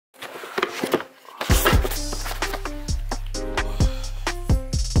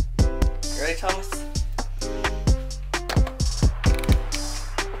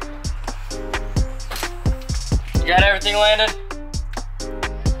Everything landed?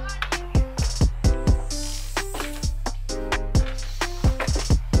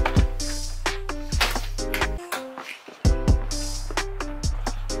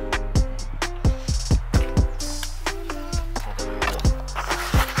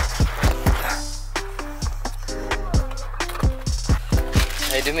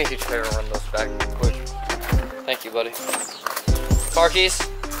 Hey, do me a huge favor and run those back quick. Thank you, buddy. Car keys.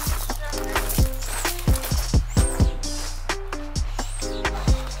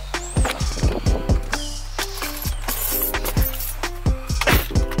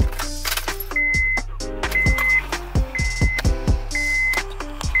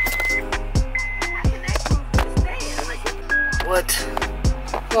 What?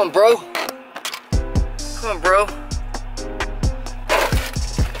 Come on, bro. Come on, bro.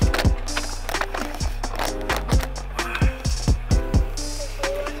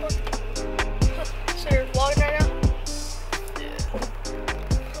 So you're vlogging right now?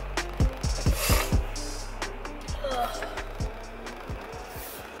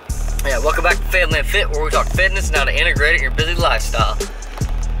 Yeah, welcome back to Fadland Fit, where we talk fitness and how to integrate it in your busy lifestyle.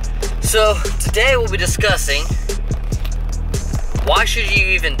 So, today we'll be discussing why should you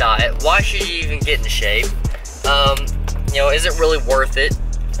even diet? Why should you even get into shape? You know, is it really worth it?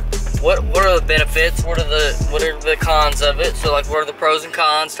 What are the benefits? What are the cons of it? So like, what are the pros and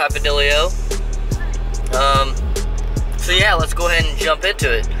cons type of dealio? So yeah, let's go ahead and jump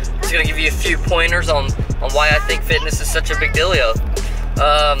into it. I'm just gonna give you a few pointers on why I think fitness is such a big dealio.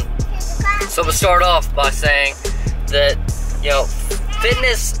 So we'll start off by saying that, you know,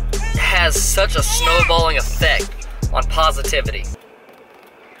 fitness has such a snowballing effect on positivity.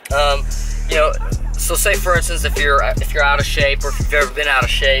 You know, so say for instance, if you're out of shape, or if you've ever been out of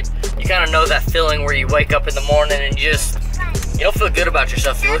shape, you kind of know that feeling where you wake up in the morning and you don't feel good about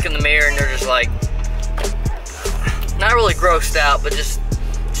yourself. You look in the mirror and you're just like, not really grossed out, but just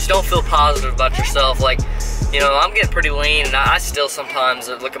don't feel positive about yourself. Like, you know, I'm getting pretty lean, and I still sometimes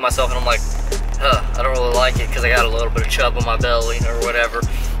look at myself and I'm like, I don't really like it because I got a little bit of chub on my belly or whatever.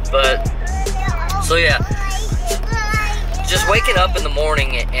 But so yeah, just waking up in the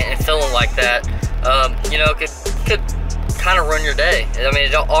morning and feeling like that, you know, could kind of ruin your day. I mean,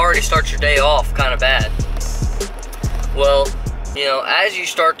 it already starts your day off kind of bad. Well, you know, as you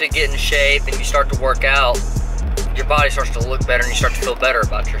start to get in shape and you start to work out, your body starts to look better and you start to feel better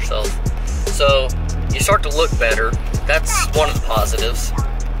about yourself. So you start to look better. That's one of the positives.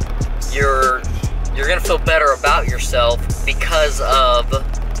 You're gonna feel better about yourself because of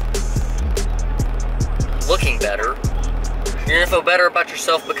looking better. You're gonna feel better about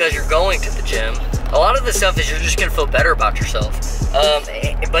yourself because you're going to the gym. A lot of the stuff is you're just gonna feel better about yourself.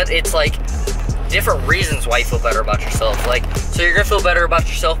 But it's like different reasons why you feel better about yourself. Like, so you're gonna feel better about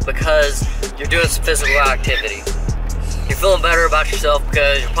yourself because you're doing some physical activity. You're feeling better about yourself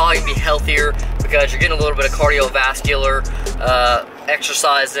because you're probably gonna be healthier, because you're getting a little bit of cardiovascular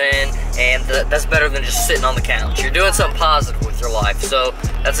exercise in, and that's better than just sitting on the couch. You're doing something positive with your life, so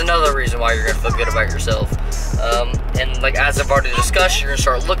that's another reason why you're gonna feel good about yourself. And like, as I've already discussed, you're gonna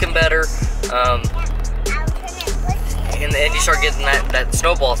start looking better, and you start getting that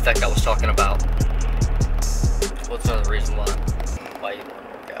snowball effect I was talking about. What's another reason why you want to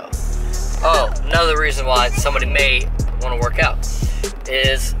work out? Oh, another reason why somebody may want to work out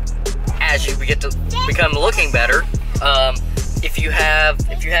is, as you get to become looking better, if you have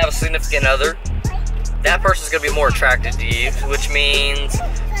a significant other, that person's gonna be more attracted to you, which means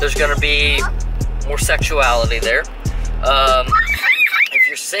there's gonna be more sexuality there. If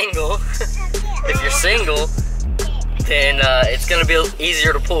you're single, then it's gonna be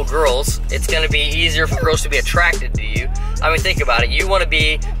easier to pull girls. It's gonna be easier for girls to be attracted to you. I mean, think about it. You want to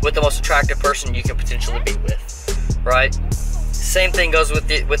be with the most attractive person you can potentially be with, right? Same thing goes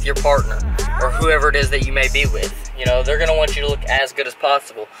with your partner or whoever it is that you may be with. You know, they're gonna want you to look as good as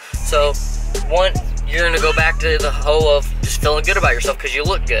possible. So, you're gonna go back to the whole of just feeling good about yourself because you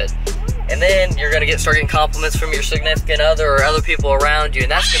look good, and then you're gonna start getting compliments from your significant other or other people around you,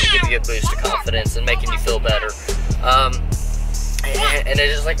 and that's gonna give you a boost of confidence and making you feel better. And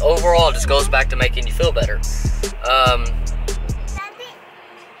it just, like, overall, it just goes back to making you feel better.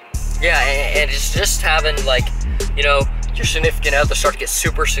 Yeah, and it's just having, like, you know, your significant other start to get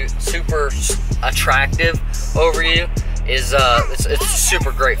super attractive over you is it's a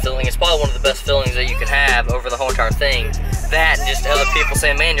super great feeling. It's probably one of the best feelings that you can have over the whole entire thing. That and just other people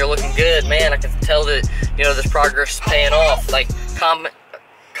saying, man, you're looking good, man, I can tell that, you know, this progress is paying off. Like,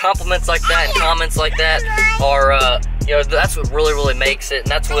 compliments like that and comments like that are you know, that's what really makes it, and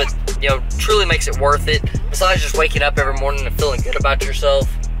that's what, you know, truly makes it worth it. Besides just waking up every morning and feeling good about yourself,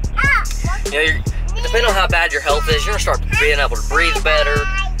 you know, depending on how bad your health is, you're gonna start being able to breathe better.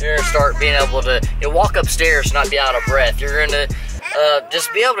 You're gonna start being able to walk upstairs and not be out of breath. You're gonna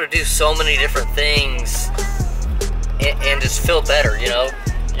just be able to do so many different things and just feel better.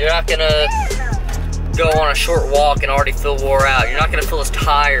 You're not gonna go on a short walk and already feel wore out. You're not gonna feel as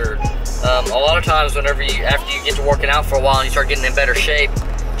tired. A lot of times, after you get to working out for a while and you start getting in better shape,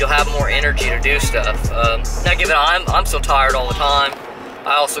 you'll have more energy to do stuff. Now, given I'm so tired all the time,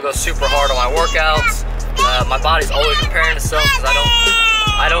 I also go super hard on my workouts. My body's always repairing itself because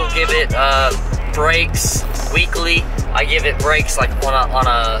I don't give it breaks weekly. I give it breaks like on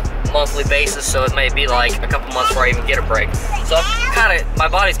a monthly basis, so it may be like a couple months before I even get a break. So my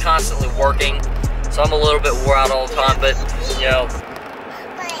body's constantly working, so I'm a little bit wore out all the time. But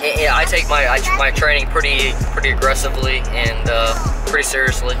I take my training pretty aggressively and pretty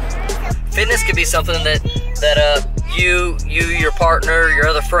seriously. Fitness could be something that you, your partner, your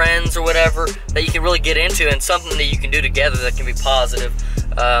other friends, or whatever, that you can really get into, and something that you can do together that can be positive.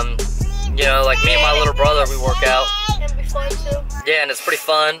 Like me and my little brother, we work out. It'd be fun too. Yeah, and it's pretty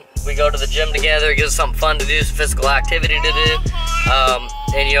fun. We go to the gym together. It gives us something fun to do, some physical activity to do.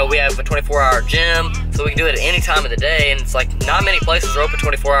 And we have a 24-hour gym, so we can do it at any time of the day. And it's like not many places are open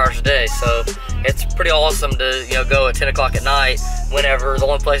 24 hours a day, so it's pretty awesome to go at 10 o'clock at night whenever the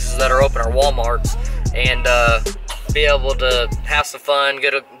only places that are open are Walmarts, and be able to have some fun,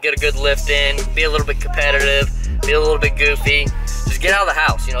 get a good lift in, be a little bit competitive, be a little bit goofy. Just get out of the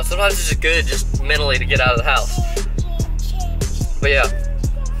house. Sometimes it's just good just mentally to get out of the house. But yeah,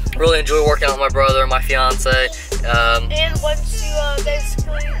 really enjoy working out with my brother and my fiance. And once you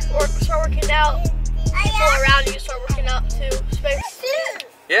basically start working out, people around you start working out too.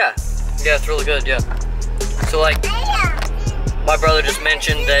 Yeah, it's really good. Yeah. So like, my brother just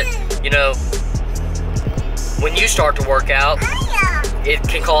mentioned that when you start to work out, it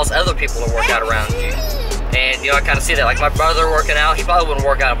can cause other people to work out around you. And I kind of see that. Like my brother working out, he probably wouldn't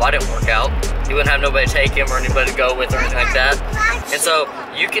work out if I didn't work out. He wouldn't have nobody to take him or anybody to go with or anything like that. And so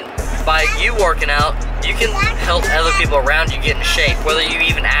by you working out, you can help other people around you get in shape. Whether you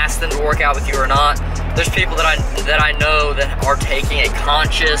even ask them to work out with you or not, there's people that I know that are taking a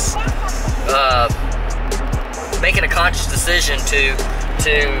conscious, making a conscious decision to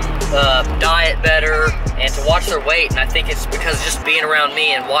diet better and to watch their weight. And I think it's because just being around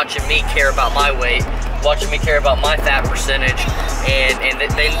me and watching me care about my weight, watching me care about my fat percentage, and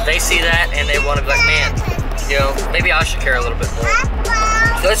they see that and they want to be like, man, maybe I should care a little bit more.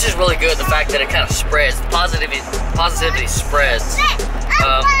 So that's just really good, the fact that it kind of spreads. Positivity spreads.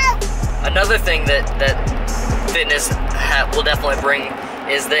 Another thing that fitness will definitely bring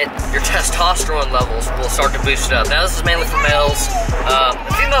is that your testosterone levels will start to boost up. Now this is mainly for males,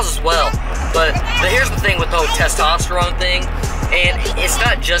 females as well. But here's the thing with the whole testosterone thing. And it's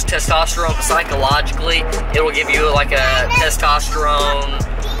not just testosterone, but psychologically, it will give you like a testosterone,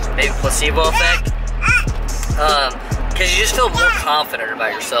 maybe placebo effect. Because you just feel more confident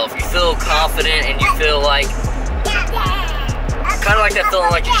about yourself. You feel confident and you feel like, kind of like that feeling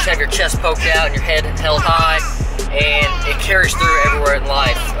like you just have your chest poked out and your head held high. And it carries through everywhere in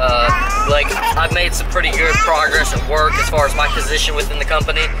life. Like, I've made some pretty good progress at work as far as my position within the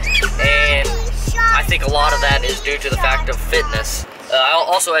company. And I think a lot of that is due to the fact of fitness.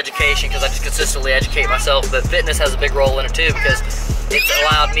 Also education, because I just consistently educate myself, but fitness has a big role in it too, because it's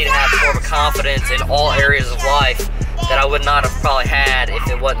allowed me to have more of a confidence in all areas of life that I would not have probably had if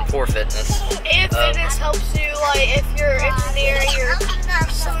it wasn't for fitness. And fitness helps you, like, if you're engineering or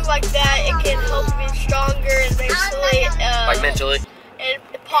something like that, it can help you be stronger and basically... like mentally? And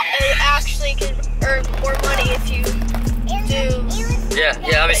it actually can earn more money if you do... Yeah,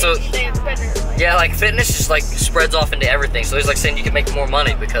 I mean, so... Yeah, like, fitness just, like, spreads off into everything. So he's, like, saying you can make more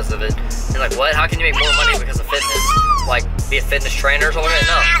money because of it. You're like, what? How can you make more money because of fitness? Like, be a fitness trainer or something?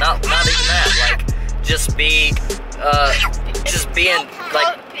 No, not even that. Like, just be... just being,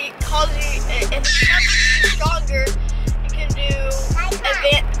 like... Because if you're stronger, you can do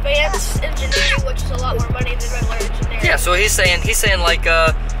advanced engineering, which is a lot more money than regular engineering. Yeah, so he's saying like,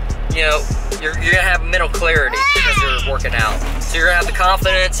 you're gonna have mental clarity because you're working out. So you're gonna have the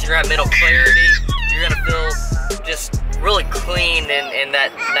confidence, you're gonna have mental clarity, you're gonna feel just really clean and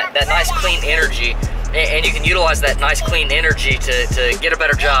that nice clean energy. And you can utilize that nice clean energy to get a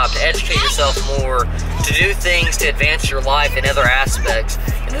better job, to educate yourself more, to do things to advance your life in other aspects.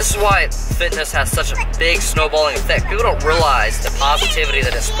 And this is why fitness has such a big snowballing effect. People don't realize the positivity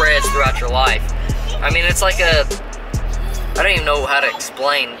that it spreads throughout your life. I mean, it's like I don't even know how to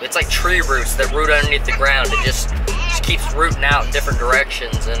explain. It's like tree roots that root underneath the ground. It just keeps rooting out in different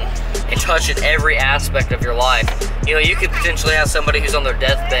directions and touching every aspect of your life. you know, you could potentially have somebody who's on their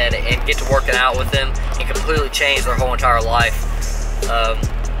deathbed and get to working out with them and completely change their whole entire life.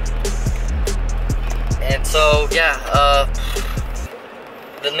 And so, yeah,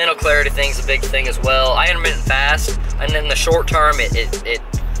 the mental clarity thing is a big thing as well. I intermittent fast, and in the short term, it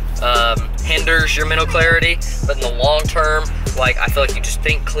hinders your mental clarity, but in the long term, like, I feel like you just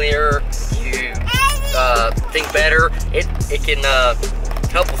think clearer, you think better. It can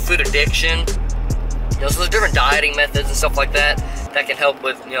help with food addiction. You know, so there's different dieting methods and stuff like that that can help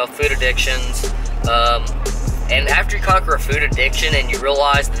with, you know, food addictions. And after you conquer a food addiction and you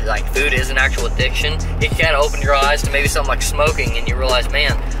realize that, like, food is an actual addiction, it can kind of open your eyes to maybe something like smoking, and you realize,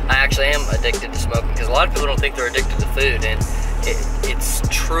 man, I actually am addicted to smoking, because a lot of people don't think they're addicted to food, and it's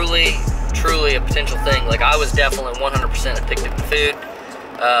truly a potential thing. Like, I was definitely 100% addicted to food,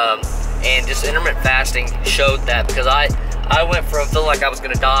 and just intermittent fasting showed that, because I went from feeling like I was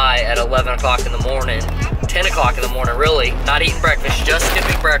going to die at 11 o'clock in the morning, 10 o'clock in the morning, really, not eating breakfast, just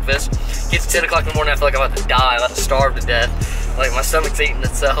skipping breakfast. Gets to 10 o'clock in the morning, I feel like I'm about to die, I'm about to starve to death. Like, my stomach's eating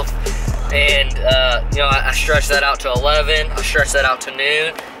itself. And, you know, I stretched that out to 11, I stretched that out to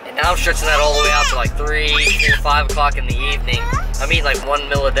noon, and now I'm stretching that all the way out to like 3, 4, 5 o'clock in the evening. I'm eating like 1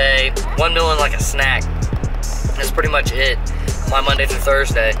 meal a day, 1 meal and like a snack. That's pretty much it, my Monday through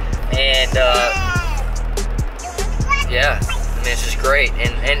Thursday. And, yeah, I mean, it's just great.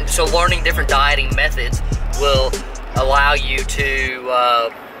 And so learning different dieting methods will allow you to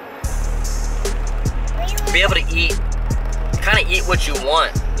be able to kind of eat what you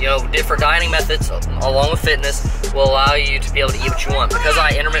want. You know, different dieting methods along with fitness will allow you to be able to eat what you want. Because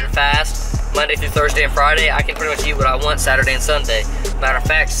I intermittent fast Monday through Thursday and Friday, I can pretty much eat what I want Saturday and Sunday. Matter of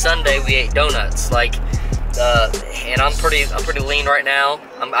fact, Sunday we ate donuts. Like, and I'm pretty lean right now.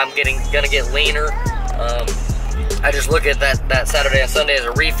 I'm gonna get leaner. I just look at that Saturday and Sunday as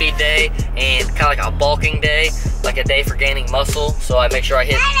a refeed day and kind of like a bulking day, like a day for gaining muscle. So I make sure I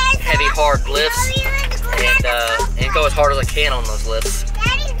hit heavy, hard lifts and go as hard as I can on those lifts.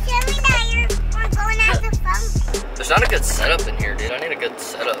 There's not a good setup in here, dude. I need a good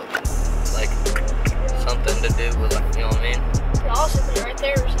setup, like something to do with, like, you know what I mean? Also, right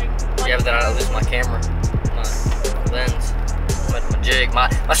there. Yeah, but then I lose my camera, my lens, my jig, my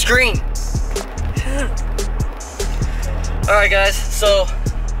screen. Alright guys, so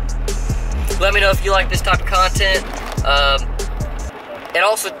let me know if you like this type of content, and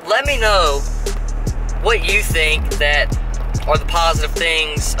also let me know what you think that are the positive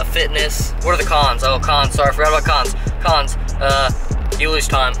things of fitness. What are the cons? Oh, cons, sorry, I forgot about cons. Cons, you lose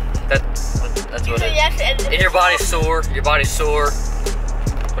time. That's what it is. And your body's sore,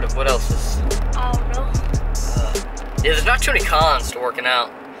 What else is? I don't know. Yeah, there's not too many cons to working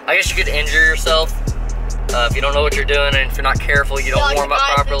out. I guess you could injure yourself. If you don't know what you're doing and if you're not careful, you don't warm up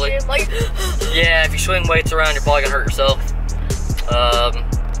properly. Yeah, if you swing weights around, you're probably gonna hurt yourself.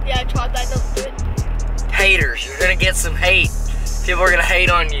 Yeah, I tried that, don't do it. Haters, you're gonna get some hate. People are gonna hate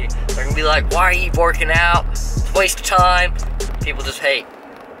on you. They're gonna be like, why are you working out? It's a waste of time. People just hate.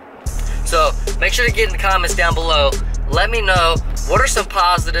 So make sure to get in the comments down below. Let me know, what are some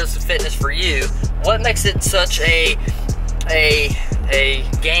positives of fitness for you? What makes it such a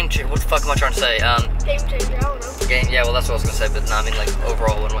game changer? What the fuck am I trying to say? Game changer, I don't know. Yeah, well, that's what I was gonna say, but no, I mean, like,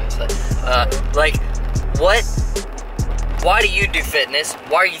 overall, what am I gonna say? Like, why do you do fitness?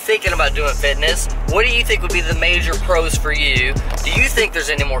 Why are you thinking about doing fitness? What do you think would be the major pros for you? Do you think there's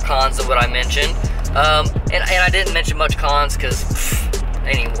any more cons than what I mentioned? And I didn't mention much cons because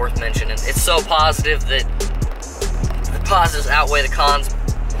ain't even worth mentioning. It's so positive that the positives outweigh the cons.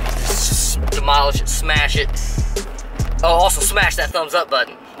 Demolish it, smash it. Oh, also smash that thumbs up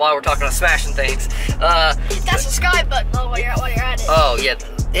button while we're talking about smashing things. Hit that subscribe button while you're at it. Oh, yeah.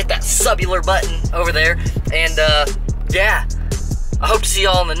 Hit that subular button over there. And, yeah. I hope to see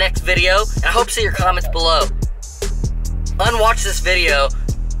y'all in the next video. And I hope to see your comments below. Unwatch this video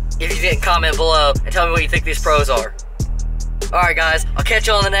if you didn't comment below and tell me what you think these pros are. Alright, guys. I'll catch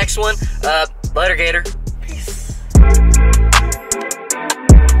y'all on the next one. Later, Gator.